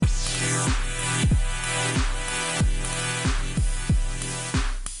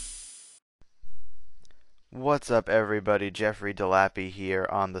What's up, everybody? Jeffrey Delappy here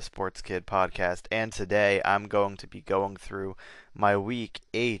on the Sports Kid podcast, and today I'm going to be going through my Week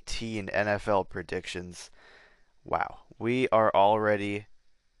 18 NFL predictions. Wow, we are already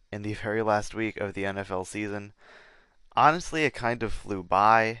in the very last week of the NFL season. Honestly, it kind of flew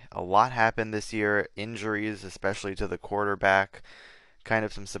by. A lot happened this year. Injuries, especially to the quarterback. Kind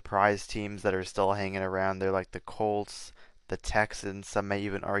of some surprise teams that are still hanging around. They're like the Colts, the Texans, some may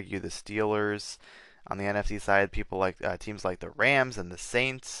even argue the Steelers. On the NFC side, people like teams like the Rams and the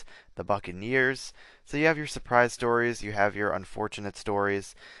Saints, the Buccaneers. So you have your surprise stories, you have your unfortunate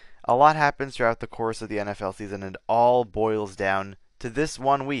stories. A lot happens throughout the course of the NFL season, and it all boils down to this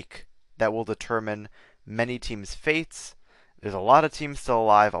one week that will determine many teams' fates. There's a lot of teams still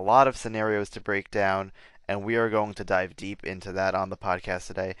alive, a lot of scenarios to break down, and we are going to dive deep into that on the podcast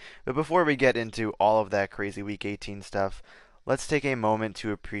today. But before we get into all of that crazy Week 18 stuff, let's take a moment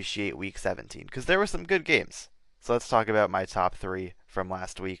to appreciate Week 17, because there were some good games. So let's talk about my top three from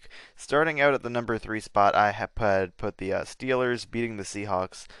last week. Starting out at the number 3 spot, I have put the Steelers beating the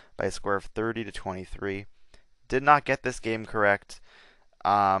Seahawks by a score of 30-23. Did not get this game correct.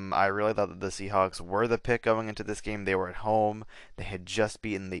 I really thought that the Seahawks were the pick going into this game. They were at home. They had just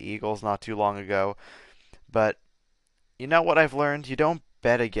beaten the Eagles not too long ago. But you know what I've learned? You don't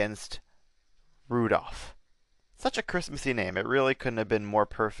bet against Rudolph. Such a Christmassy name. It really couldn't have been more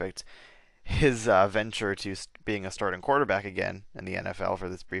perfect. His venture to being a starting quarterback again in the NFL for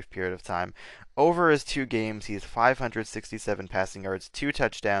this brief period of time. Over his 2 games, he's 567 passing yards, 2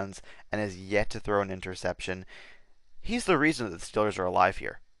 touchdowns, and has yet to throw an interception. He's the reason that the Steelers are alive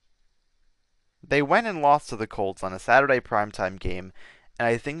here. They went and lost to the Colts on a Saturday primetime game, and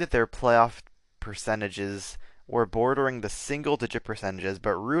I think that their playoff percentages were bordering the single-digit percentages,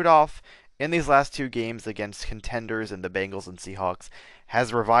 but Rudolph, in these last 2 games against contenders in the Bengals and Seahawks,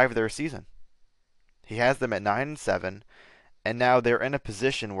 has revived their season. He has them at 9-7, and now they're in a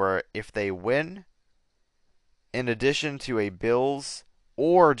position where if they win, in addition to a Bills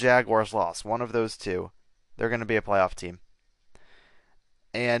or Jaguars loss, one of those two, they're going to be a playoff team.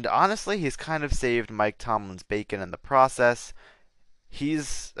 And honestly, he's kind of saved Mike Tomlin's bacon in the process.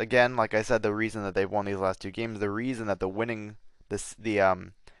 He's, again, like I said, the reason that they've won these last 2 games, the reason that the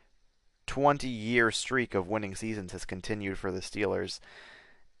 20-year streak of winning seasons has continued for the Steelers.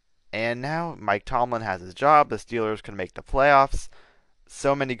 And now Mike Tomlin has his job. The Steelers can make the playoffs.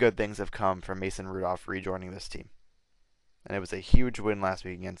 So many good things have come from Mason Rudolph rejoining this team. And it was a huge win last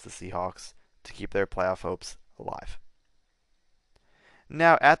week against the Seahawks to keep their playoff hopes alive.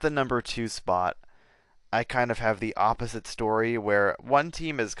 Now, at the number 2 spot, I kind of have the opposite story where one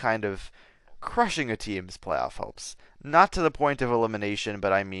team is kind of crushing a team's playoff hopes. Not to the point of elimination,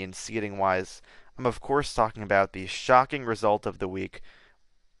 but I mean seeding-wise. I'm of course talking about the shocking result of the week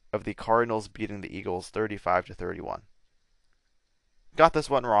of the Cardinals beating the Eagles 35-31. Got this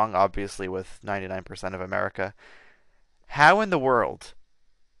one wrong, obviously, with 99% of America. How in the world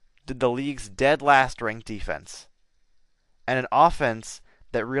did the league's dead last ranked defense and an offense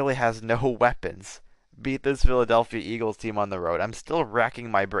that really has no weapons beat this Philadelphia Eagles team on the road? I'm still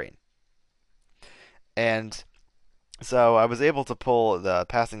racking my brain. And so I was able to pull the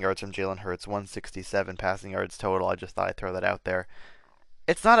passing yards from Jalen Hurts, 167 passing yards total. I just thought I'd throw that out there.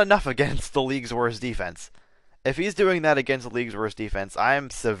 It's not enough against the league's worst defense. If he's doing that against the league's worst defense, I am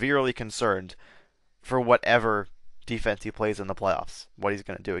severely concerned for whatever defense he plays in the playoffs, what he's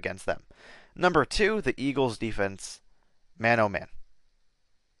going to do against them. Number 2, the Eagles defense. Man, oh man.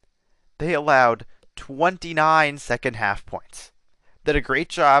 They allowed 29 second half points. Did a great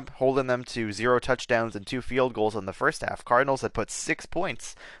job holding them to 0 touchdowns and 2 field goals in the first half. Cardinals had put 6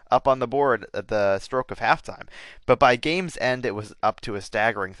 points up on the board at the stroke of halftime. But by game's end, it was up to a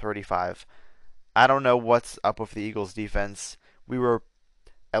staggering 35. I don't know what's up with the Eagles defense. We were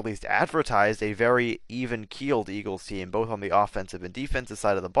at least advertised a very even-keeled Eagles team, both on the offensive and defensive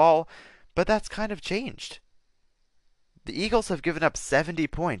side of the ball, but that's kind of changed. The Eagles have given up 70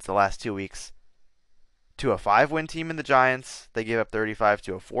 points the last 2 weeks. To a 5-win team in the Giants, they gave up 35.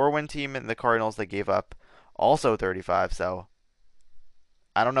 To a 4-win team in the Cardinals, they gave up also 35. So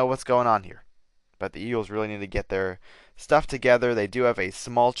I don't know what's going on here. But the Eagles really need to get their stuff together. They do have a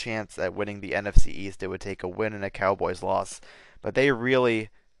small chance at winning the NFC East. It would take a win and a Cowboys loss. But they really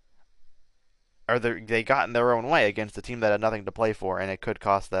they got in their own way against a team that had nothing to play for, and it could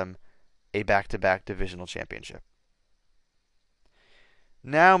cost them a back-to-back divisional championship.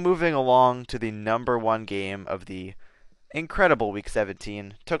 Now moving along to the number 1 game of the incredible Week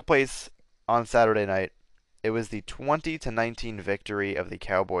 17. Took place on Saturday night. It was the 20-19 victory of the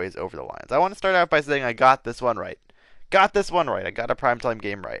Cowboys over the Lions. I want to start out by saying I got this one right. I got a primetime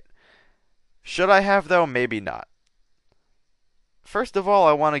game right. Should I have, though? Maybe not. First of all,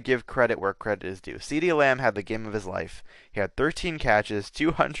 I want to give credit where credit is due. CeeDee Lamb had the game of his life. He had 13 catches,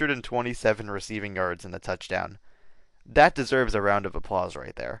 227 receiving yards, and a touchdown. That deserves a round of applause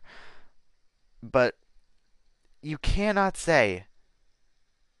right there. But you cannot say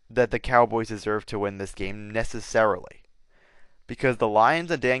that the Cowboys deserve to win this game necessarily, because the Lions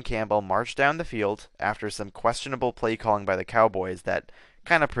and Dan Campbell marched down the field after some questionable play calling by the Cowboys that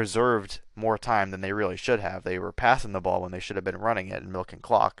kind of preserved more time than they really should have. They were passing the ball when they should have been running it and milking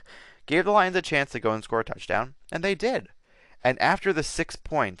clock. Gave the Lions a chance to go and score a touchdown, and they did. And after the 6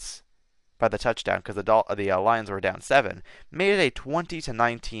 points by the touchdown, because the Lions were down 7, made it a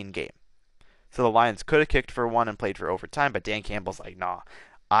 20-19 game. So the Lions could have kicked for one and played for overtime, but Dan Campbell's like, nah,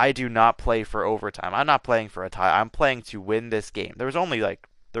 I do not play for overtime. I'm not playing for a tie. I'm playing to win this game. There was only like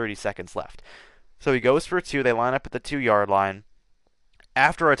 30 seconds left. So he goes for 2. They line up at the 2-yard line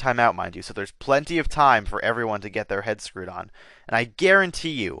after a timeout, mind you. So there's plenty of time for everyone to get their heads screwed on. And I guarantee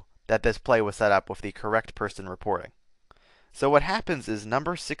you that this play was set up with the correct person reporting. So what happens is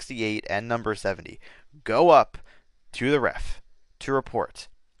number 68 and number 70 go up to the ref to report.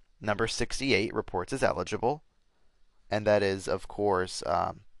 Number 68 reports as eligible, and that is, of course,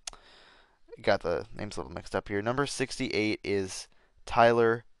 got the names a little mixed up here. Number 68 is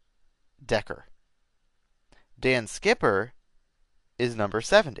Tyler Decker. Dan Skipper is number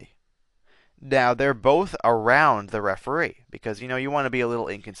 70. Now, they're both around the referee because, you want to be a little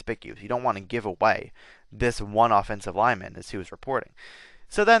inconspicuous. You don't want to give away this one offensive lineman is who's reporting.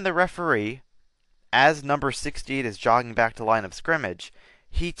 So then the referee, as number 68 is jogging back to line of scrimmage,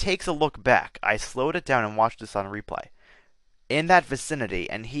 he takes a look back. I slowed it down and watched this on replay. In that vicinity,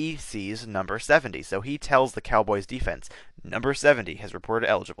 and he sees number 70. So he tells the Cowboys defense, number 70 has reported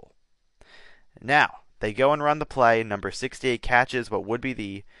eligible. Now, they go and run the play. Number 68 catches what would be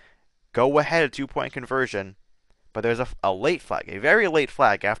the go-ahead 2-point conversion, but there's a late flag, a very late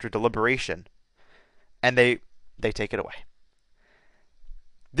flag after deliberation, and they take it away.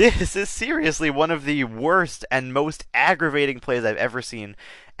 This is seriously one of the worst and most aggravating plays I've ever seen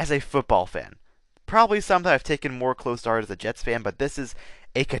as a football fan. Probably something I've taken more close to heart as a Jets fan, but this is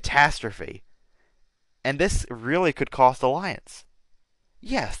a catastrophe. And this really could cost the Lions.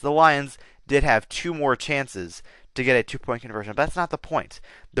 Yes, the Lions did have 2 more chances to get a 2-point conversion, but that's not the point.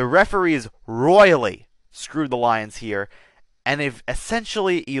 The referees royally screwed the Lions here, and they've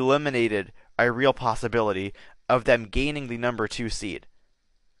essentially eliminated a real possibility of them gaining the number 2 seed.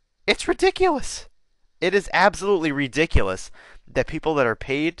 It's ridiculous. It is absolutely ridiculous that people that are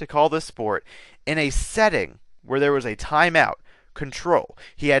paid to call this sport in a setting where there was a timeout, control,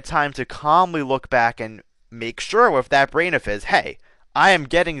 he had time to calmly look back and make sure with that brain of his, hey, I am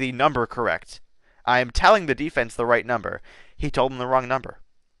getting the number correct. I am telling the defense the right number. He told them the wrong number.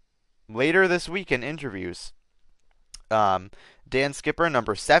 Later this week in interviews, Dan Skipper,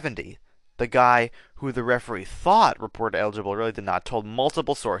 number 70, the guy who the referee thought reported eligible really did not, told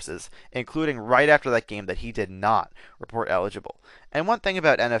multiple sources, including right after that game, that he did not report eligible. And one thing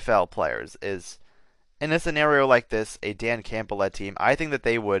about NFL players is, in a scenario like this, a Dan Campbell-led team, I think that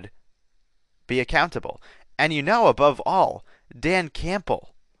they would be accountable. And above all, Dan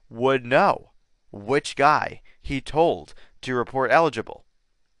Campbell would know which guy he told to report eligible.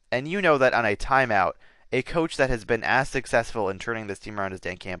 And you know that on a timeout, a coach that has been as successful in turning this team around as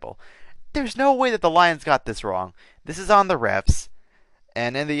Dan Campbell, there's no way that the Lions got this wrong. This is on the refs.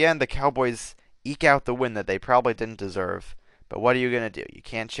 And in the end, the Cowboys eke out the win that they probably didn't deserve. But what are you going to do? You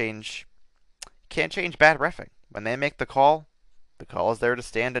can't change bad reffing. When they make the call is there to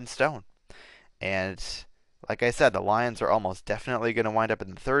stand in stone. And like I said, the Lions are almost definitely going to wind up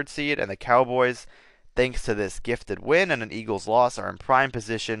in the 3rd seed, and the Cowboys, thanks to this gifted win and an Eagles loss, are in prime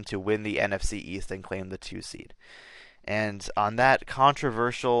position to win the NFC East and claim the 2 seed. And on that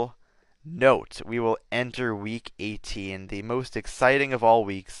controversial note, we will enter Week 18, the most exciting of all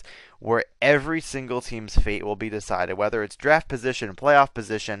weeks, where every single team's fate will be decided, whether it's draft position, playoff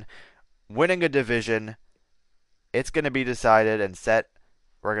position, winning a division. It's going to be decided and set.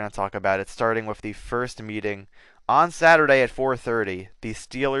 We're going to talk about it, starting with the first meeting on Saturday at 4:30, the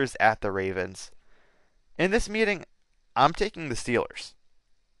Steelers at the Ravens. In this meeting, I'm taking the Steelers.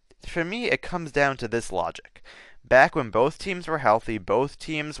 For me, it comes down to this logic. Back when both teams were healthy, both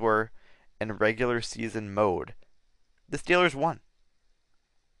teams were in regular season mode, the Steelers won.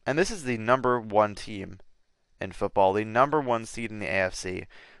 And this is the number 1 team in football, the number 1 seed in the AFC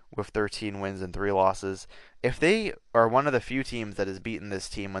with 13 wins and 3 losses. If they are one of the few teams that has beaten this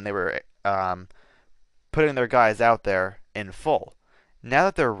team when they were putting their guys out there in full, now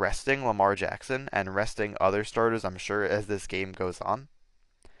that they're resting Lamar Jackson and resting other starters, I'm sure, as this game goes on,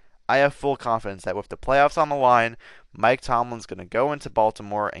 I have full confidence that with the playoffs on the line, Mike Tomlin's going to go into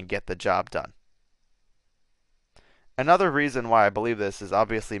Baltimore and get the job done. Another reason why I believe this is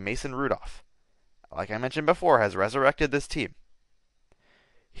obviously Mason Rudolph. Like I mentioned before, has resurrected this team.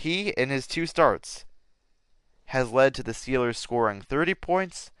 He, in his 2 starts, has led to the Steelers scoring 30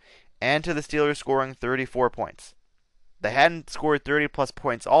 points and to the Steelers scoring 34 points. They hadn't scored 30-plus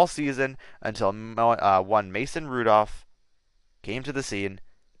points all season until one Mason Rudolph came to the scene,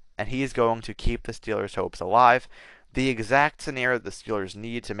 and he is going to keep the Steelers' hopes alive. The exact scenario the Steelers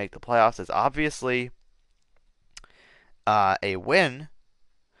need to make the playoffs is obviously a win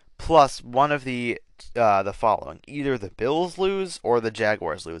plus one of the following. Either the Bills lose or the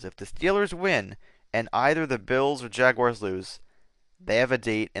Jaguars lose. If the Steelers win and either the Bills or Jaguars lose, they have a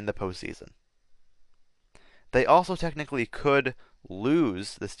date in the postseason. They also technically could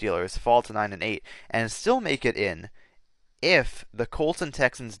lose, the Steelers, fall to 9-8, and still make it in if the Colts and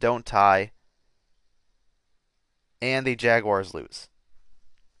Texans don't tie and the Jaguars lose.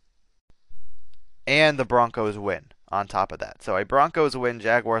 And the Broncos win on top of that. So a Broncos win,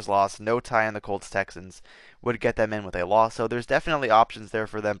 Jaguars loss, no tie in the Colts Texans would get them in with a loss. So there's definitely options there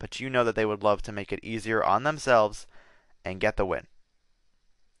for them, but you know that they would love to make it easier on themselves and get the win.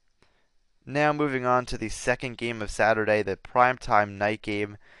 Now moving on to the second game of Saturday, the primetime night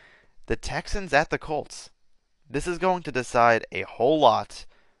game, the Texans at the Colts. This is going to decide a whole lot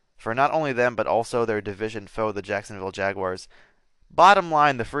for not only them but also their division foe, the Jacksonville Jaguars. Bottom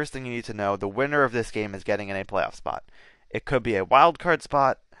line, the first thing you need to know, the winner of this game is getting in a playoff spot. It could be a wild card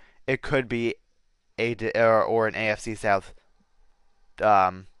spot, it could be an AFC South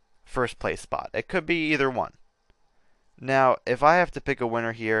first place spot. It could be either one. Now, if I have to pick a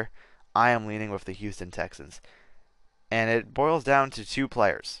winner here, I am leaning with the Houston Texans. And it boils down to 2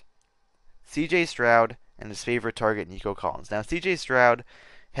 players. CJ Stroud and his favorite target, Nico Collins. Now, CJ Stroud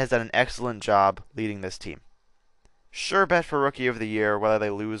has done an excellent job leading this team. Sure bet for Rookie of the Year, whether they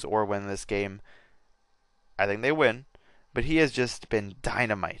lose or win this game. I think they win, but he has just been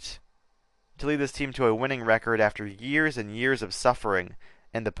dynamite to lead this team to a winning record after years and years of suffering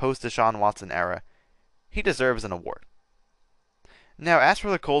in the post-Deshaun Watson era. He deserves an award. Now, as for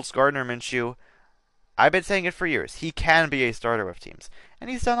the Colts, Gardner Minshew, I've been saying it for years. He can be a starter with teams, and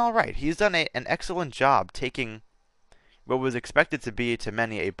he's done all right. He's done an excellent job taking what was expected to be, to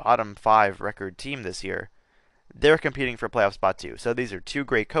many, a bottom 5 record team this year. They're competing for playoff spot 2. So these are 2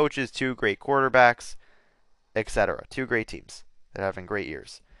 great coaches, 2 great quarterbacks, etc. 2 great teams that are having great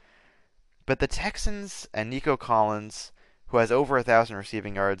years. But the Texans and Nico Collins, who has over 1,000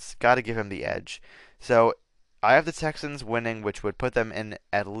 receiving yards, got to give him the edge. So I have the Texans winning, which would put them in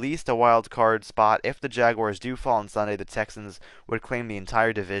at least a wild card spot. If the Jaguars do fall on Sunday, the Texans would claim the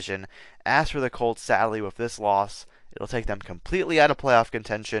entire division. As for the Colts, sadly, with this loss, it'll take them completely out of playoff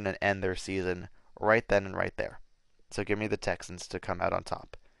contention and end their season right then and right there. So give me the Texans to come out on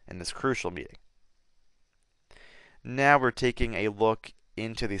top in this crucial meeting. Now we're taking a look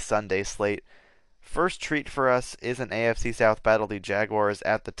into the Sunday slate. First treat for us is an AFC South battle, the Jaguars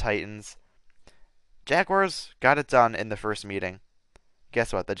at the Titans. Jaguars got it done in the first meeting.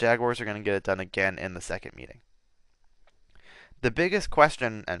 Guess what? The Jaguars are going to get it done again in the second meeting. The biggest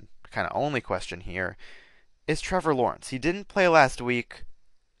question, and kind of only question here, is Trevor Lawrence. He didn't play last week.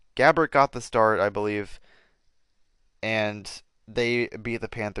 Gabbert got the start, I believe, and they beat the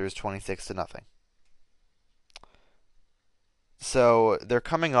Panthers 26-0. So they're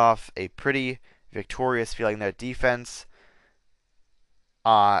coming off a pretty victorious feeling. Their defense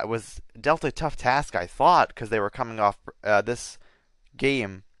was dealt a tough task, I thought, because they were coming off. This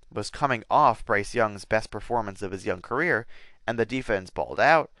game was coming off Bryce Young's best performance of his young career, and the defense balled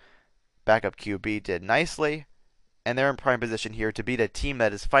out. Backup QB did nicely, and they're in prime position here to beat a team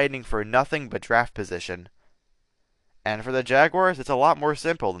that is fighting for nothing but draft position. And for the Jaguars, it's a lot more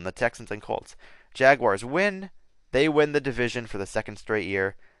simple than the Texans and Colts. Jaguars win, they win the division for the second straight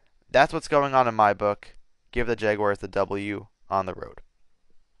year. That's what's going on in my book. Give the Jaguars the W on the road.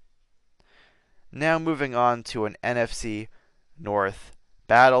 Now moving on to an NFC North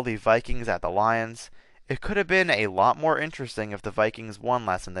battle, the Vikings at the Lions. It could have been a lot more interesting if the Vikings won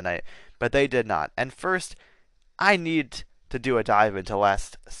last Sunday night, but they did not. And first, I need to do a dive into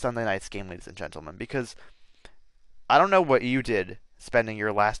last Sunday night's game, ladies and gentlemen, because I don't know what you did spending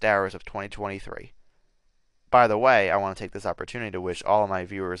your last hours of 2023. By the way, I want to take this opportunity to wish all of my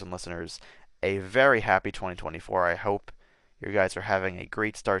viewers and listeners a very happy 2024. I hope you guys are having a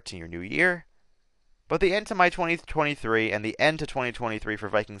great start to your new year. But the end to my 2023 and the end to 2023 for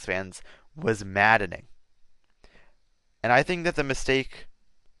Vikings fans was maddening. And I think that the mistake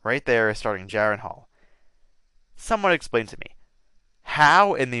right there is starting Jaren Hall. Someone explain to me,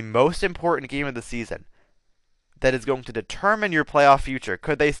 How, in the most important game of the season, that is going to determine your playoff future,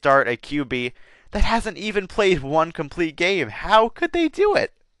 could they start a QB that hasn't even played one complete game? How could they do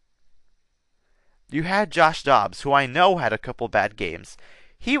it? You had Josh Dobbs, who I know had a couple bad games.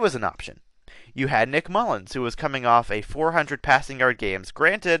 He was an option. You had Nick Mullins, who was coming off a 400 passing yard games.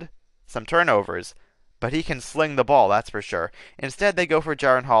 Granted, some turnovers, but he can sling the ball, that's for sure. Instead, they go for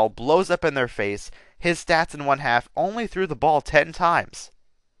Jaren Hall, blows up in their face. His stats in one half only threw the ball 10 times.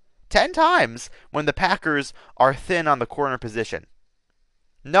 10 times when the Packers are thin on the corner position.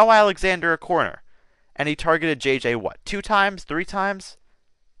 No Alexander at corner. And he targeted JJ, what, 2 times? 3 times?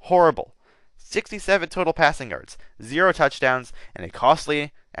 Horrible. 67 total passing yards, 0 touchdowns, and a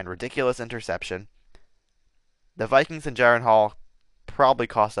costly and ridiculous interception. The Vikings and Jaren Hall probably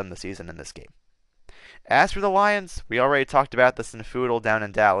cost them the season in this game. As for the Lions, we already talked about the Sinfoodle down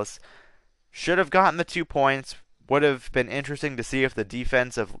in Dallas. Should have gotten the 2 points. Would have been interesting to see if the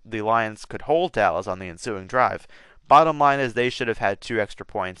defense of the Lions could hold Dallas on the ensuing drive. Bottom line is they should have had 2 extra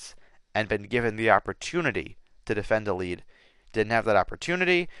points and been given the opportunity to defend a lead. Didn't have that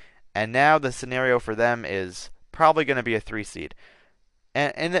opportunity, and now the scenario for them is probably going to be a 3 seed.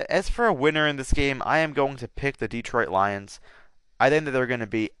 And as for a winner in this game, I am going to pick the Detroit Lions. I think that they're going to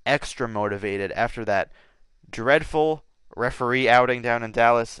be extra motivated after that dreadful referee outing down in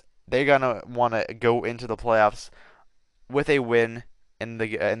Dallas. They're going to want to go into the playoffs with a win in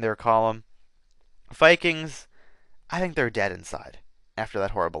their column. Vikings, I think they're dead inside after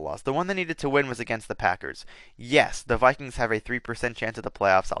that horrible loss. The one they needed to win was against the Packers. Yes, the Vikings have a 3% chance at the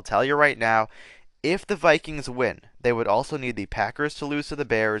playoffs. I'll tell you right now, if the Vikings win, they would also need the Packers to lose to the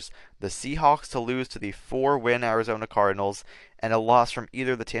Bears, the Seahawks to lose to the 4-win Arizona Cardinals, and a loss from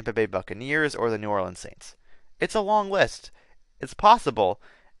either the Tampa Bay Buccaneers or the New Orleans Saints. It's a long list. It's possible.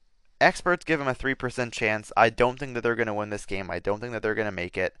 Experts give them a 3% chance. I don't think that they're going to win this game. I don't think that they're going to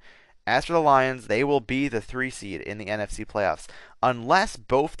make it. As for the Lions, they will be the 3 seed in the NFC playoffs, unless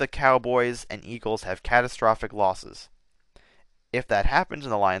both the Cowboys and Eagles have catastrophic losses. If that happens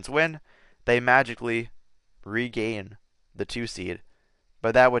and the Lions win, they magically regain the 2 seed,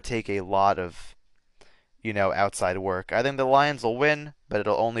 but that would take a lot of, outside work. I think the Lions will win, but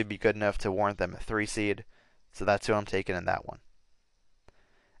it'll only be good enough to warrant them a 3 seed, so that's who I'm taking in that one.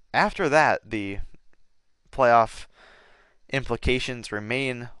 After that, the playoff implications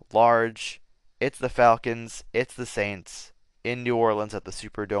remain large. It's the Falcons, it's the Saints, in New Orleans at the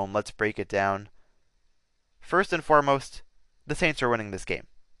Superdome. Let's break it down. First and foremost, the Saints are winning this game.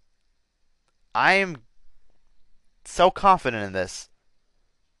 I am so confident in this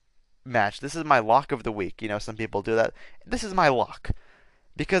match. This is my lock of the week. Some people do that. This is my lock.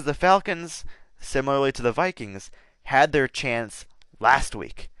 Because the Falcons, similarly to the Vikings, had their chance last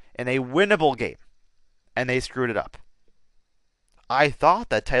week in a winnable game, and they screwed it up. I thought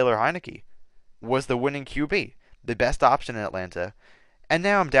that Taylor Heinicke was the winning QB, the best option in Atlanta, and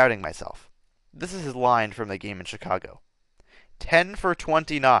now I'm doubting myself. This is his line from the game in Chicago. 10 for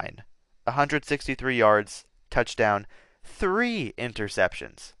 29, 163 yards, touchdown, 3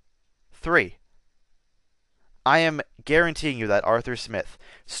 interceptions. 3. I am guaranteeing you that Arthur Smith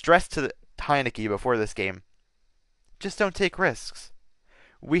stressed to Heinicke before this game, just don't take risks.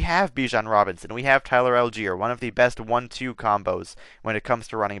 We have Bijan Robinson. We have Tyler Algier, one of the best 1-2 combos when it comes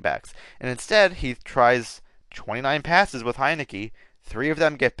to running backs. And instead, he tries 29 passes with Heinicke. 3 of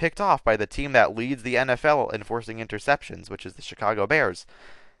them get picked off by the team that leads the NFL in forcing interceptions, which is the Chicago Bears.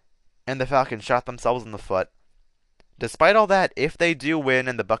 And the Falcons shot themselves in the foot. Despite all that, if they do win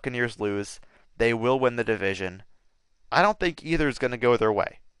and the Buccaneers lose, they will win the division. I don't think either is going to go their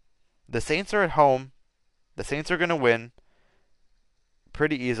way. The Saints are at home. The Saints are going to win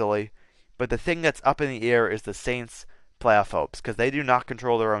pretty easily, but the thing that's up in the air is the Saints' playoff hopes, because they do not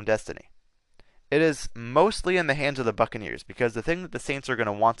control their own destiny. It is mostly in the hands of the Buccaneers, because the thing that the Saints are going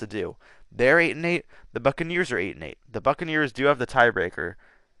to want to do, they're 8-8, the Buccaneers are 8-8. The Buccaneers do have the tiebreaker,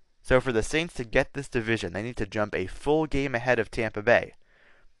 so for the Saints to get this division, they need to jump a full game ahead of Tampa Bay.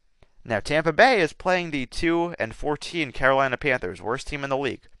 Now, Tampa Bay is playing the 2-14 Carolina Panthers, worst team in the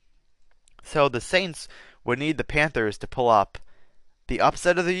league. So the Saints would need the Panthers to pull up the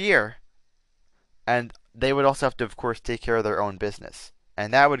upset of the year, and they would also have to, of course, take care of their own business.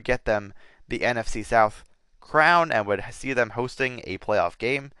 And that would get them the NFC South crown and would see them hosting a playoff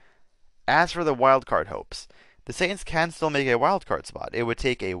game. As for the wildcard hopes, the Saints can still make a wildcard spot. It would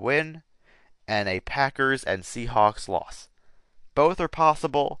take a win and a Packers and Seahawks loss. Both are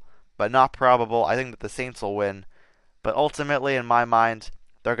possible, but not probable. I think that the Saints will win, but ultimately, in my mind,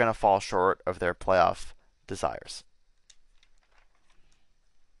 they're going to fall short of their playoff desires.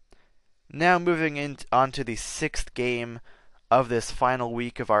 Now moving on to the 6th game of this final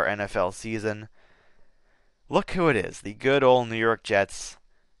week of our NFL season. Look who it is, the good old New York Jets,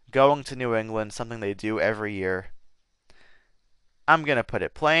 going to New England, something they do every year. I'm going to put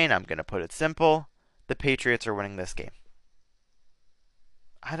it plain, I'm going to put it simple. The Patriots are winning this game.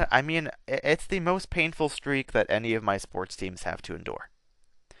 I mean, it's the most painful streak that any of my sports teams have to endure.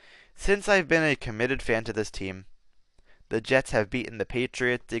 Since I've been a committed fan to this team, the Jets have beaten the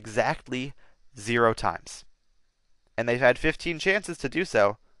Patriots exactly 0 times. And they've had 15 chances to do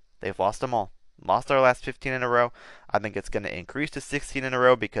so. They've lost them all. Lost our last 15 in a row. I think it's going to increase to 16 in a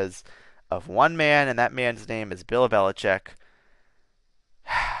row because of one man, and that man's name is Bill Belichick.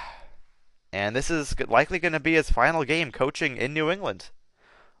 And this is likely going to be his final game coaching in New England.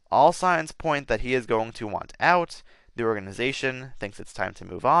 All signs point that he is going to want out. The organization thinks it's time to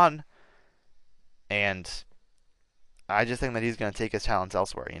move on. And I just think that he's going to take his talents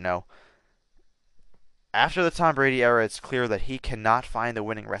elsewhere, After the Tom Brady era, it's clear that he cannot find the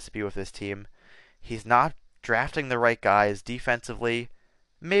winning recipe with this team. He's not drafting the right guys defensively.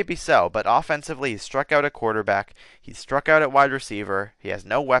 Maybe so, but offensively, he's struck out at quarterback. He's struck out at wide receiver. He has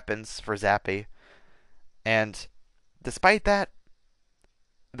no weapons for Zappe. And despite that,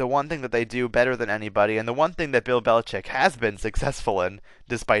 the one thing that they do better than anybody, and the one thing that Bill Belichick has been successful in,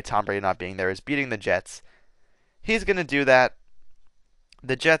 despite Tom Brady not being there, is beating the Jets. He's going to do that.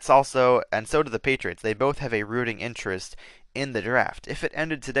 The Jets also, and so do the Patriots, they both have a rooting interest in the draft. If it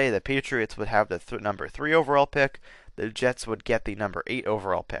ended today, the Patriots would have the number 3 overall pick. The Jets would get the number 8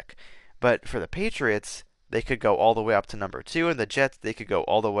 overall pick. But for the Patriots, they could go all the way up to number 2, and the Jets, they could go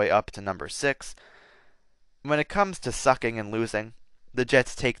all the way up to number 6. When it comes to sucking and losing, the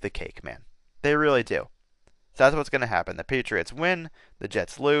Jets take the cake, man. They really do. So that's what's going to happen. The Patriots win, the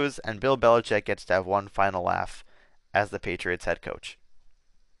Jets lose, and Bill Belichick gets to have one final laugh as the Patriots head coach.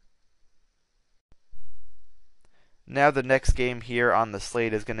 Now the next game here on the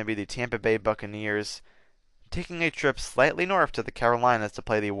slate is going to be the Tampa Bay Buccaneers taking a trip slightly north to the Carolinas to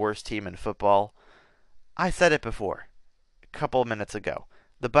play the worst team in football. I said it before, a couple of minutes ago.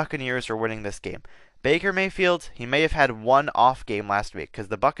 The Buccaneers are winning this game. Baker Mayfield, he may have had one off game last week because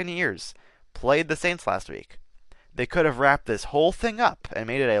the Buccaneers played the Saints last week. They could have wrapped this whole thing up and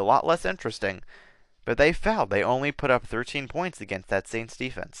made it a lot less interesting, but they failed. They only put up 13 points against that Saints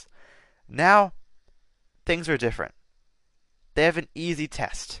defense. Now, things are different. They have an easy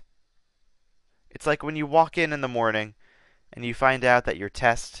test. It's like when you walk in the morning and you find out that your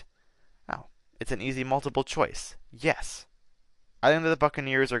test, it's an easy multiple choice. Yes. I think that the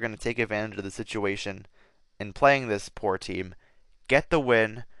Buccaneers are going to take advantage of the situation in playing this poor team, get the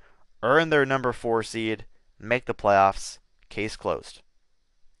win, earn their number 4 seed, make the playoffs. Case closed.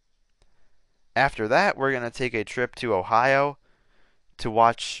 After that, we're going to take a trip to Ohio to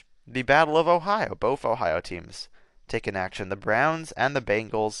watch the Battle of Ohio. Both Ohio teams taking action. The Browns and the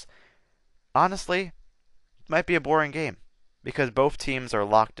Bengals. Honestly, it might be a boring game because both teams are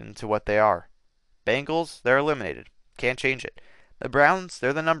locked into what they are. Bengals, they're eliminated. Can't change it. The Browns,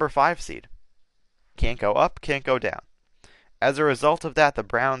 they're the number 5 seed. Can't go up, can't go down. As a result of that, the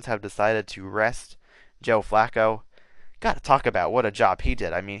Browns have decided to rest Joe Flacco. Got to talk about what a job he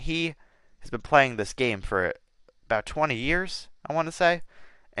did. I mean, he has been playing this game for about 20 years, I want to say,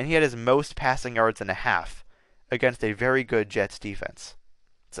 and he had his most passing yards in a half against a very good Jets defense.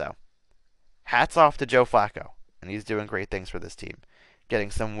 So, hats off to Joe Flacco, and he's doing great things for this team. Getting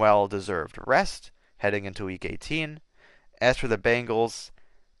some well-deserved rest heading into Week 18. As for the Bengals,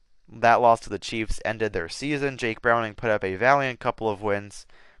 that loss to the Chiefs ended their season. Jake Browning put up a valiant couple of wins,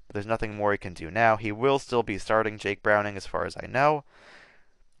 but there's nothing more he can do now. He will still be starting Jake Browning as far as I know.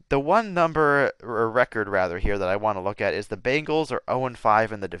 The one number, or record rather, here that I want to look at is the Bengals are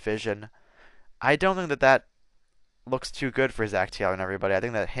 0-5 in the division. I don't think that looks too good for Zach Taylor and everybody. I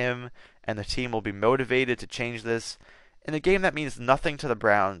think that him and the team will be motivated to change this. In a game that means nothing to the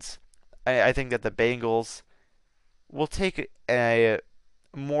Browns, I think that the Bengals will take a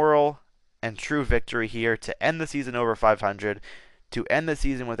moral and true victory here to end the season over 500, to end the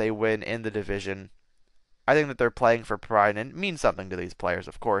season with a win in the division. I think that they're playing for pride, and it means something to these players,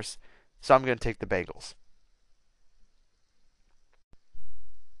 of course, so I'm going to take the Bengals.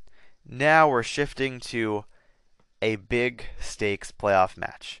 Now we're shifting to a big stakes playoff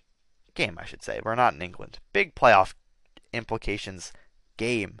match. Game, I should say. We're not in England. Big playoff implications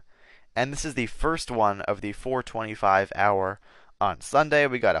game. And this is the first one of the 4:25 hour on Sunday.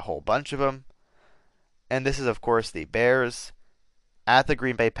 We got a whole bunch of them. And this is, of course, the Bears at the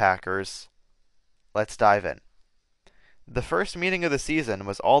Green Bay Packers. Let's dive in. The first meeting of the season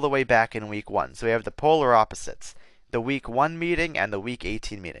was all the way back in Week 1. So we have the polar opposites. The Week 1 meeting and the Week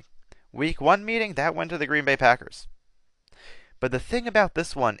 18 meeting. Week 1 meeting, that went to the Green Bay Packers. But the thing about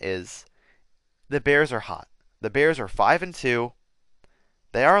this one is the Bears are hot. The Bears are 5-2.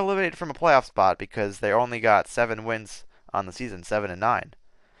 They are eliminated from a playoff spot because they only got 7 wins on the season, 7-9.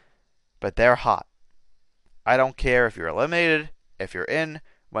 But they're hot. I don't care if you're eliminated, if you're in.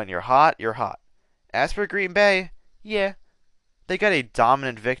 When you're hot, you're hot. As for Green Bay, yeah, they got a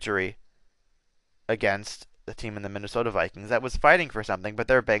dominant victory against the team in the Minnesota Vikings that was fighting for something, but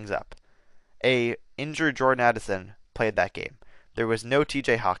they're banged up. A injured Jordan Addison played that game. There was no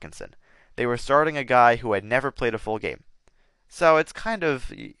TJ Hawkinson. They were starting a guy who had never played a full game. So it's kind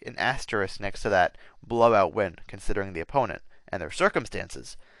of an asterisk next to that blowout win, considering the opponent and their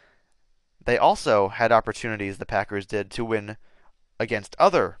circumstances. They also had opportunities, the Packers did, to win against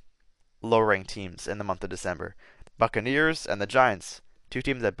other low-ranked teams in the month of December. Buccaneers and the Giants, two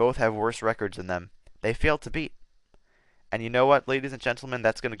teams that both have worse records than them, they failed to beat. And you know what, ladies and gentlemen,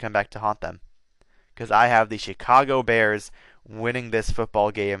 that's going to come back to haunt them. Because I have the Chicago Bears winning this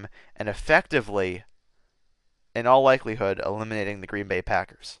football game and effectively, in all likelihood, eliminating the Green Bay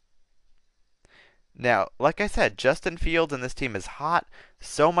Packers. Now, like I said, Justin Fields and this team is hot,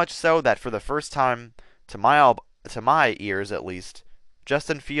 so much so that for the first time, to my ears at least,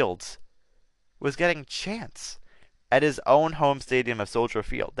 Justin Fields was getting chants at his own home stadium of Soldier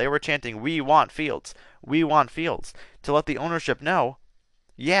Field. They were chanting, "We want Fields! We want Fields!" to let the ownership know,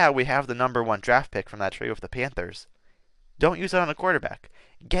 yeah, we have the number 1 draft pick from that trade with the Panthers. Don't use it on a quarterback.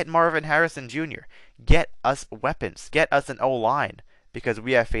 Get Marvin Harrison Jr. Get us weapons. Get us an O-line because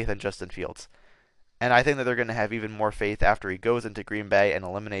we have faith in Justin Fields. And I think that they're going to have even more faith after he goes into Green Bay and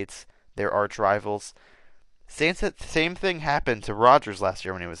eliminates their arch rivals. Same thing happened to Rodgers last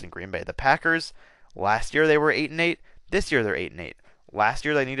year when he was in Green Bay. The Packers, last year they were 8-8. This year they're 8-8. Last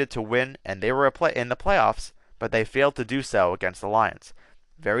year they needed to win, and they were in the playoffs, but they failed to do so against the Lions.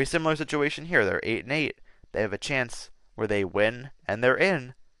 Very similar situation here. They're 8-8. They have a chance where they win, and they're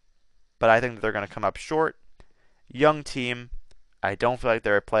in. But I think that they're going to come up short. Young team. I don't feel like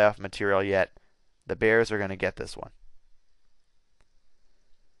they're a playoff material yet. The Bears are going to get this one.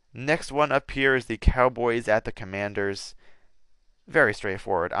 Next one up here is the Cowboys at the Commanders. Very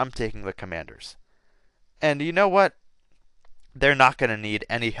straightforward. I'm taking the Commanders. And you know what? They're not going to need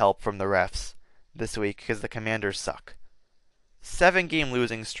any help from the refs this week because the Commanders suck. 7-game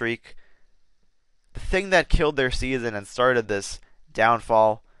losing streak. The thing that killed their season and started this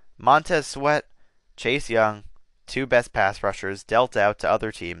downfall, Montez Sweat, Chase Young, 2 best pass rushers dealt out to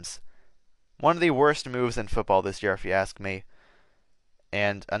other teams. One of the worst moves in football this year, if you ask me.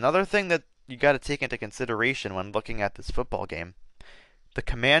 And another thing that you got to take into consideration when looking at this football game, the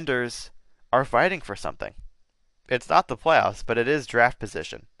Commanders are fighting for something. It's not the playoffs, but it is draft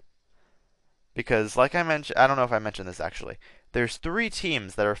position. Because, like I mentioned, I don't know if I mentioned this actually, there's 3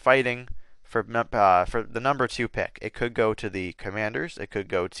 teams that are fighting for the number 2 pick. It could go to the Commanders, it could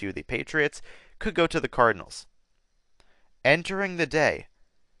go to the Patriots, it could go to the Cardinals. Entering the day,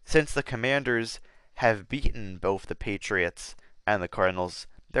 since the Commanders have beaten both the Patriots and the Cardinals,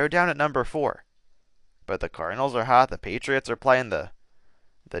 they're down at number 4. But the Cardinals are hot, the Patriots are playing the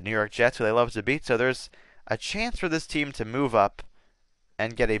New York Jets, who they love to beat, so there's a chance for this team to move up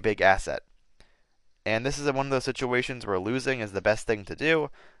and get a big asset. And this is one of those situations where losing is the best thing to do.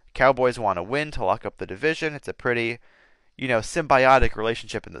 Cowboys want to win to lock up the division. It's a pretty, symbiotic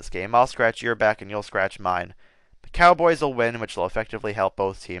relationship in this game. I'll scratch your back and you'll scratch mine. The Cowboys will win, which will effectively help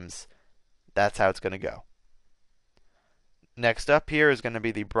both teams. That's how it's going to go. Next up here is going to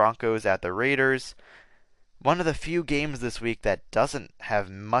be the Broncos at the Raiders. One of the few games this week that doesn't have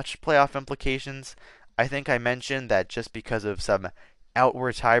much playoff implications. I think I mentioned that just because of some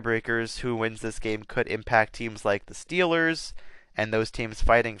outward tiebreakers, who wins this game could impact teams like the Steelers and those teams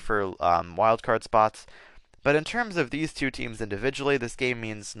fighting for wildcard spots. But in terms of these 2 teams individually, this game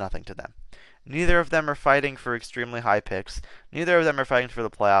means nothing to them. Neither of them are fighting for extremely high picks. Neither of them are fighting for the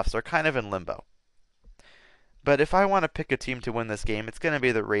playoffs. They're kind of in limbo. But if I want to pick a team to win this game, it's going to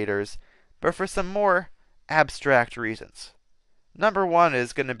be the Raiders, but for some more abstract reasons. Number 1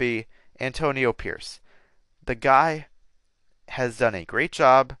 is going to be Antonio Pierce. The guy has done a great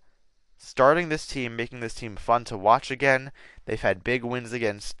job starting this team, making this team fun to watch again. They've had big wins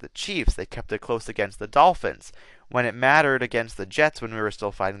against the Chiefs. They kept it close against the Dolphins. When it mattered against the Jets when we were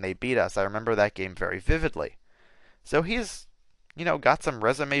still fighting, they beat us. I remember that game very vividly. So he's, got some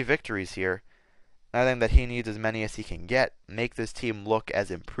resume victories here. I think that he needs as many as he can get, make this team look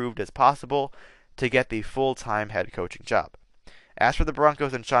as improved as possible to get the full-time head coaching job. As for the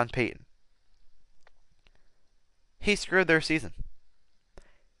Broncos and Sean Payton, he screwed their season.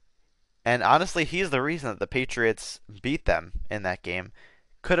 And honestly, he's the reason that the Patriots beat them in that game.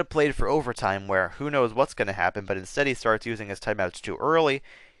 Could have played for overtime where who knows what's going to happen, but instead he starts using his timeouts too early.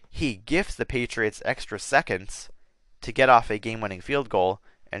 He gifts the Patriots extra seconds to get off a game-winning field goal,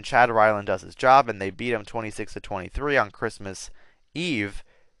 and Chad Ryland does his job, and they beat him 26-23 on Christmas Eve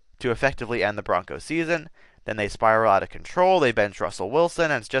to effectively end the Broncos season. Then they spiral out of control. They bench Russell Wilson,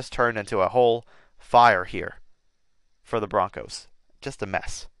 and it's just turned into a whole fire here for the Broncos. Just a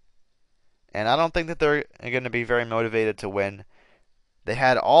mess. And I don't think that they're going to be very motivated to win. They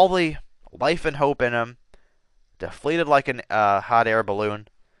had all the life and hope in them, deflated like a hot air balloon.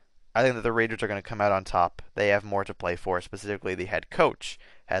 I think that the Raiders are going to come out on top. They have more to play for. Specifically, the head coach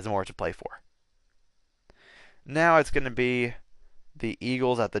has more to play for. Now it's going to be the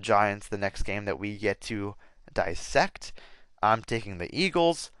Eagles at the Giants, the next game that we get to dissect. I'm taking the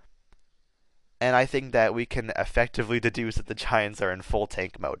Eagles, and I think that we can effectively deduce that the Giants are in full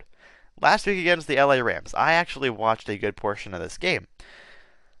tank mode. Last week against the LA Rams, I actually watched a good portion of this game.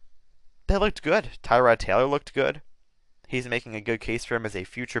 They looked good. Tyrod Taylor looked good. He's making a good case for him as a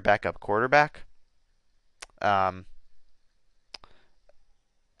future backup quarterback. As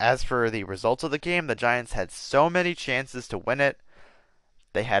for the results of the game, the Giants had so many chances to win it.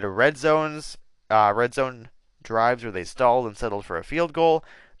 They had red zone drives where they stalled and settled for a field goal.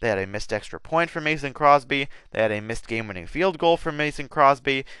 They had a missed extra point from Mason Crosby. They had a missed game-winning field goal from Mason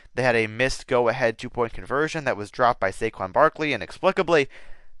Crosby. They had a missed go-ahead two-point conversion that was dropped by Saquon Barkley inexplicably.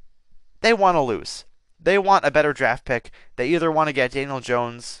 They want to lose. They want a better draft pick. They either want to get Daniel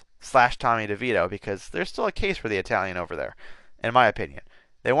Jones / Tommy DeVito, because there's still a case for the Italian over there, in my opinion.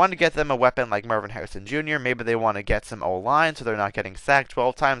 They want to get them a weapon like Marvin Harrison Jr. Maybe they want to get some O-line so they're not getting sacked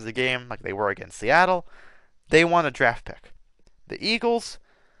 12 times a game like they were against Seattle. They want a draft pick. The Eagles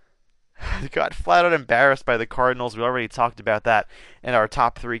got flat out embarrassed by the Cardinals. We already talked about that in our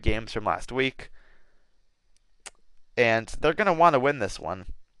top 3 games from last week. And they're going to want to win this one.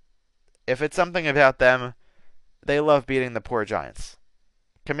 If it's something about them, they love beating the poor Giants.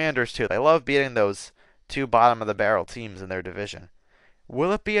 Commanders, too. They love beating those 2 bottom-of-the-barrel teams in their division.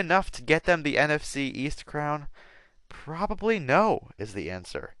 Will it be enough to get them the NFC East crown? Probably no, is the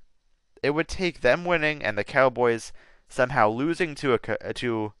answer. It would take them winning and the Cowboys somehow losing to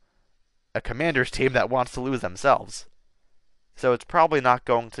a Commanders team that wants to lose themselves. So it's probably not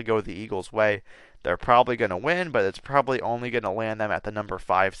going to go the Eagles' way. They're probably going to win, but it's probably only going to land them at the number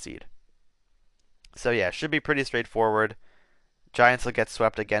 5 seed. So yeah, should be pretty straightforward. Giants will get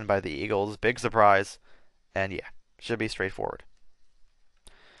swept again by the Eagles. Big surprise. And yeah, should be straightforward.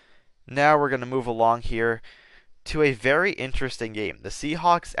 Now we're going to move along here to a very interesting game. The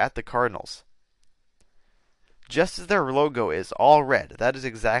Seahawks at the Cardinals. Just as their logo is all red, that is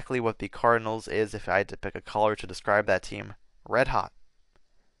exactly what the Cardinals is if I had to pick a color to describe that team. Red hot.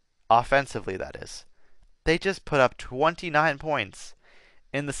 Offensively, that is. They just put up 29 points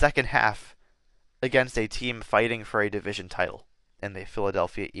in the second half against a team fighting for a division title in the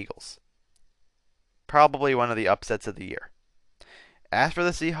Philadelphia Eagles. Probably one of the upsets of the year. As for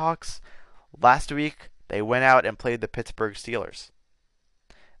the Seahawks, last week they went out and played the Pittsburgh Steelers.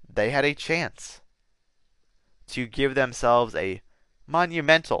 They had a chance to give themselves a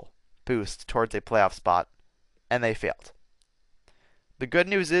monumental boost towards a playoff spot, and they failed. The good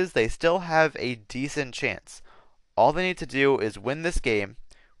news is they still have a decent chance. All they need to do is win this game,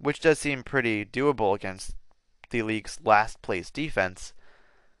 which does seem pretty doable against the league's last place defense,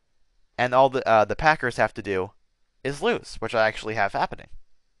 and all the Packers have to do is lose, which I actually have happening.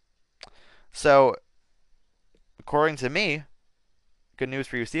 So, according to me, good news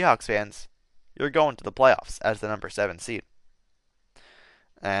for you Seahawks fans, you're going to the playoffs as the number 7 seed.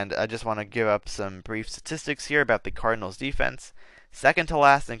 And I just want to give up some brief statistics here about the Cardinals' defense. Second to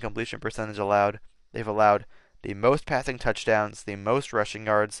last in completion percentage allowed. They've allowed the most passing touchdowns, the most rushing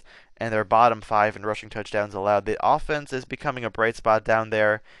yards, and they're bottom 5 in rushing touchdowns allowed. The offense is becoming a bright spot down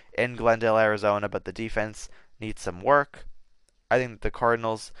there in Glendale, Arizona, but the defense needs some work. I think that the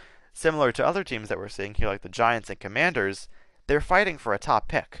Cardinals, similar to other teams that we're seeing here, like the Giants and Commanders, they're fighting for a top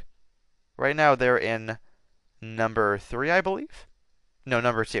pick. Right now, they're in number 3, I believe? No,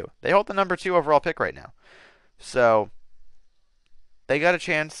 number 2. They hold the number 2 overall pick right now. So, they got a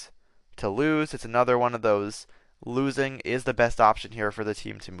chance to lose. It's another one of those losing is the best option here for the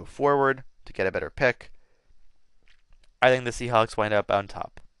team to move forward, to get a better pick. I think the Seahawks wind up on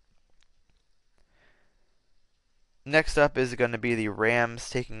top. Next up is going to be the Rams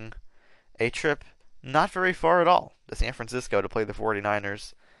taking a trip not very far at all to San Francisco to play the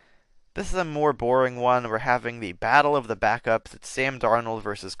 49ers. This is a more boring one. We're having the battle of the backups. It's Sam Darnold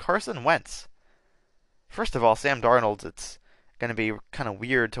versus Carson Wentz. First of all, Sam Darnold, it's going to be kind of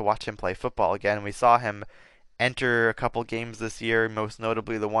weird to watch him play football again. We saw him enter a couple games this year, most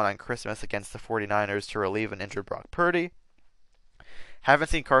notably the one on Christmas against the 49ers to relieve an injured Brock Purdy. Haven't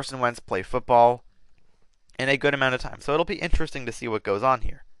seen Carson Wentz play football in a good amount of time, so it'll be interesting to see what goes on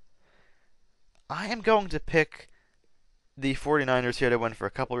here. I am going to pick the 49ers here to win for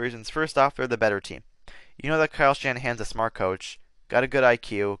a couple of reasons. First off, they're the better team. You know that Kyle Shanahan's a smart coach, got a good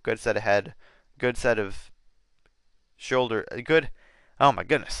IQ, good set of head, good set of shoulder, a good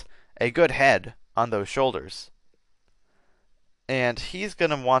head on those shoulders. And he's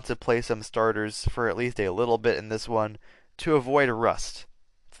going to want to play some starters for at least a little bit in this one to avoid rust.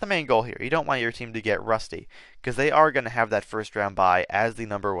 It's the main goal here. You don't want your team to get rusty because they are going to have that first round bye as the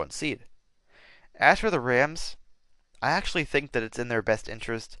number 1 seed. As for the Rams, I actually think that it's in their best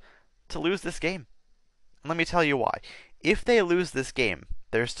interest to lose this game. And let me tell you why. If they lose this game,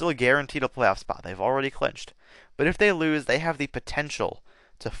 they're still guaranteed a playoff spot. They've already clinched. But if they lose, they have the potential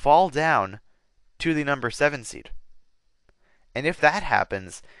to fall down to the number 7 seed. And if that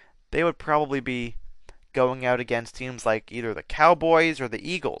happens, they would probably be going out against teams like either the Cowboys or the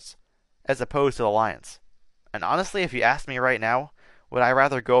Eagles, as opposed to the Lions. And honestly, if you ask me right now, would I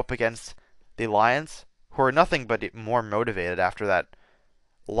rather go up against the Lions, who are nothing but more motivated after that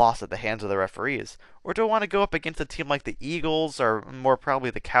loss at the hands of the referees, or do I want to go up against a team like the Eagles, or more probably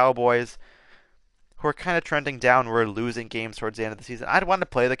the Cowboys, who are kind of trending downward, losing games towards the end of the season? I'd want to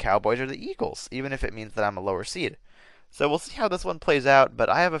play the Cowboys or the Eagles, even if it means that I'm a lower seed. So we'll see how this one plays out, but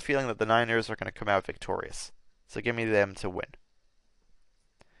I have a feeling that the Niners are going to come out victorious. So give me them to win.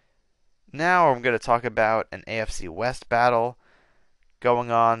 Now I'm going to talk about an AFC West battle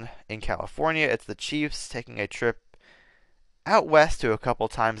going on in California. It's the Chiefs taking a trip out west to a couple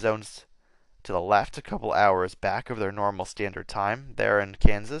time zones to the left, a couple hours back of their normal standard time. They're in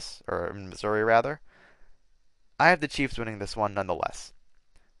Kansas, or in Missouri rather. I have the Chiefs winning this one nonetheless.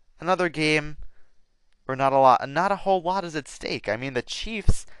 Another game where not a whole lot is at stake. I mean, the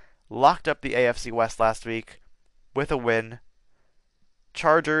Chiefs locked up the AFC West last week with a win.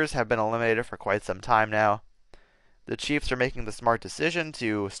 Chargers have been eliminated for quite some time now. The Chiefs are making the smart decision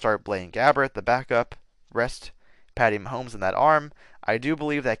to start Blaine Gabbert, the backup, rest Patty Mahomes in that arm. I do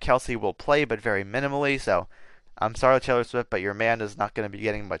believe that Kelsey will play, but very minimally, so I'm sorry, Taylor Swift, but your man is not going to be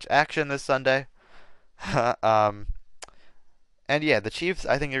getting much action this Sunday. And yeah, the Chiefs,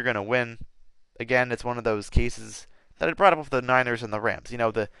 I think, are going to win. Again, it's one of those cases that I brought up with the Niners and the Rams. You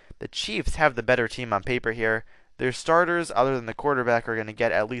know, the Chiefs have the better team on paper here. Their starters, other than the quarterback, are going to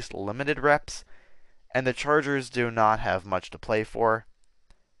get at least limited reps. And the Chargers do not have much to play for.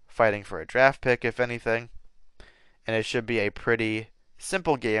 Fighting for a draft pick, if anything. And it should be a pretty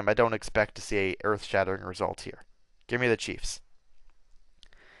simple game. I don't expect to see a earth-shattering result here. Give me the Chiefs.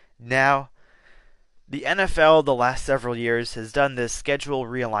 Now, the NFL the last several years has done this schedule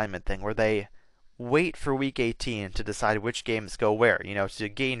realignment thing where they wait for Week 18 to decide which games go where, to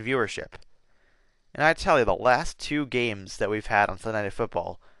gain viewership. And I tell you, the last 2 games that we've had on Sunday Night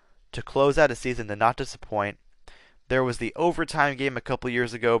Football to close out a season did not disappoint. There was the overtime game a couple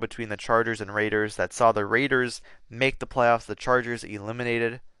years ago between the Chargers and Raiders that saw the Raiders make the playoffs, the Chargers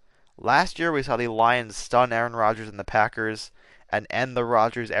eliminated. Last year we saw the Lions stun Aaron Rodgers and the Packers and end the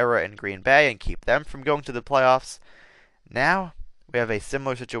Rodgers era in Green Bay and keep them from going to the playoffs. Now we have a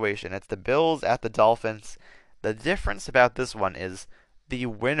similar situation. It's the Bills at the Dolphins. The difference about this one is the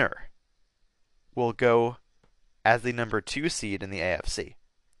winner will go as the number 2 seed in the AFC.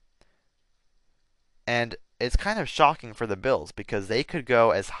 And it's kind of shocking for the Bills because they could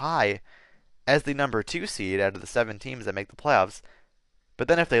go as high as the number 2 seed out of the 7 teams that make the playoffs. But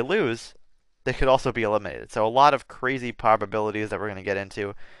then if they lose, they could also be eliminated. So a lot of crazy probabilities that we're going to get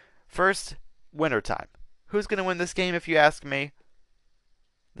into. First, winter time. Who's going to win this game if you ask me?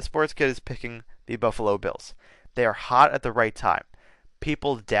 The Sports Kid is picking the Buffalo Bills. They are hot at the right time.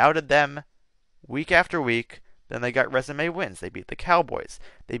 People doubted them week after week. Then they got resume wins. They beat the Cowboys.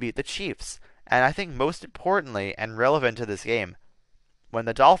 They beat the Chiefs. And I think most importantly and relevant to this game, when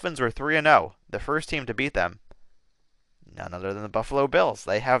the Dolphins were 3-0, the first team to beat them, none other than the Buffalo Bills.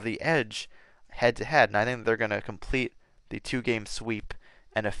 They have the edge head-to-head, and I think they're going to complete the 2-game sweep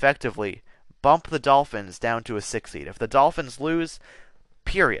and effectively bump the Dolphins down to a 6 seed. If the Dolphins lose,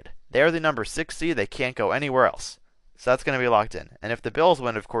 period. They're the number 6 seed. They can't go anywhere else. So that's going to be locked in. And if the Bills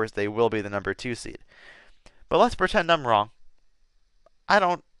win, of course, they will be the number 2 seed. But let's pretend I'm wrong.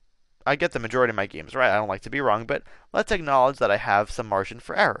 I get the majority of my games right. I don't like to be wrong, but let's acknowledge that I have some margin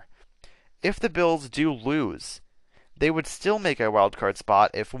for error. If the Bills do lose, they would still make a wildcard spot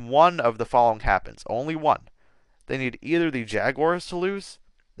if one of the following happens. Only one. They need either the Jaguars to lose,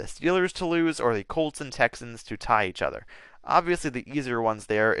 the Steelers to lose, or the Colts and Texans to tie each other. Obviously, the easier ones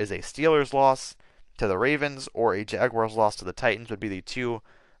there is a Steelers loss to the Ravens or a Jaguars loss to the Titans would be the two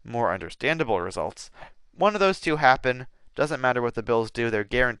more understandable results. One of those two happen. Doesn't matter what the Bills do, they're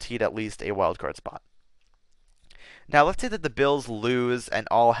guaranteed at least a wildcard spot. Now, let's say that the Bills lose and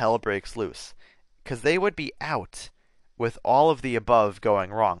all hell breaks loose, because they would be out with all of the above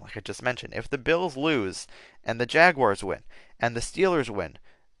going wrong, like I just mentioned. If the Bills lose and the Jaguars win and the Steelers win,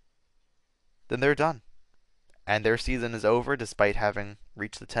 then they're done. And their season is over despite having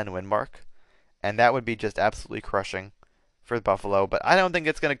reached the 10-win mark. And that would be just absolutely crushing for Buffalo. But I don't think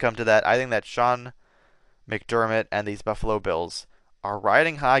it's going to come to that. I think that Sean McDermott and these Buffalo Bills are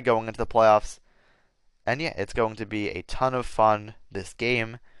riding high going into the playoffs. And yeah, it's going to be a ton of fun this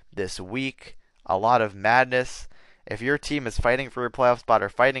game, this week, a lot of madness. If your team is fighting for a playoff spot or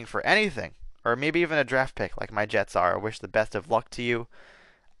fighting for anything, or maybe even a draft pick like my Jets are, I wish the best of luck to you.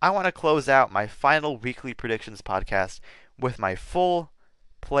 I want to close out my final weekly predictions podcast with my full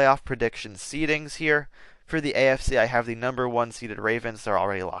playoff prediction seedings here. For the AFC, I have the number 1 seeded Ravens. They're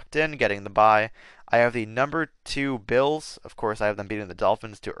already locked in, getting the bye. I have the number 2 Bills. Of course, I have them beating the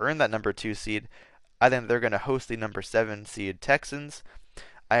Dolphins to earn that number 2 seed. I think they're going to host the number 7 seed Texans.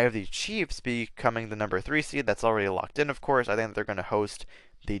 I have the Chiefs becoming the number 3 seed. That's already locked in, of course. I think they're going to host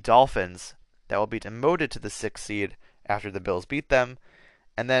the Dolphins. That will be demoted to the 6th seed after the Bills beat them.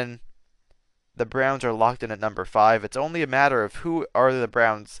 And then the Browns are locked in at number 5. It's only a matter of who are the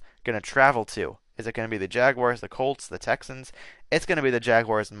Browns going to travel to. Is it going to be the Jaguars, the Colts, the Texans? It's going to be the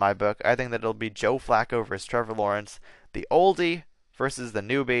Jaguars in my book. I think that it'll be Joe Flacco versus Trevor Lawrence. The oldie versus the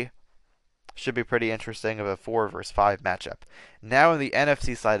newbie. Should be pretty interesting of a 4 versus 5 matchup. Now in the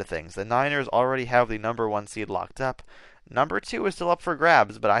NFC side of things, the Niners already have the number 1 seed locked up. Number 2 is still up for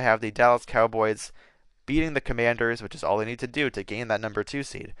grabs, but I have the Dallas Cowboys beating the Commanders, which is all they need to do to gain that number 2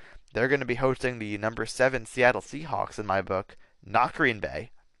 seed. They're going to be hosting the number 7 Seattle Seahawks in my book, not Green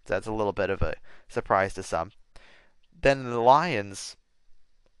Bay. So that's a little bit of a surprise to some. Then the Lions,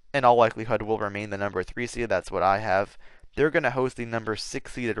 in all likelihood, will remain the number 3 seed. That's what I have. They're going to host the number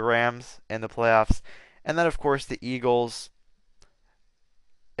 6 seeded Rams in the playoffs. And then, of course, the Eagles.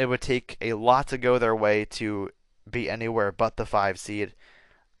 It would take a lot to go their way to be anywhere but the 5 seed.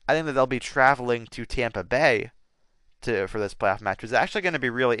 I think that they'll be traveling to Tampa Bay for this playoff match. It's actually going to be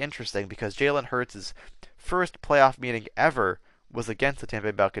really interesting because Jalen Hurts' first playoff meeting ever was against the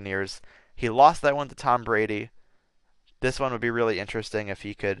Tampa Bay Buccaneers. He lost that one to Tom Brady. This one would be really interesting if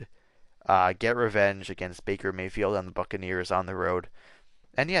he could get revenge against Baker Mayfield and the Buccaneers on the road.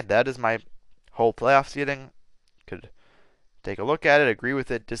 And yeah, that is my whole playoff seeding. Could take a look at it, agree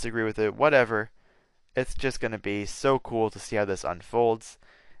with it, disagree with it, whatever. It's just going to be so cool to see how this unfolds.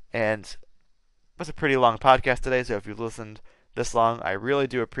 And it was a pretty long podcast today, so if you've listened this long, I really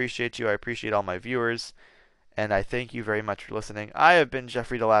do appreciate you. I appreciate all my viewers, and I thank you very much for listening. I have been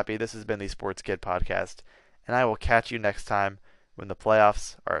Jeffrey Delappy. This has been the Sports Kid Podcast, and I will catch you next time when the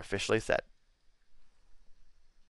playoffs are officially set.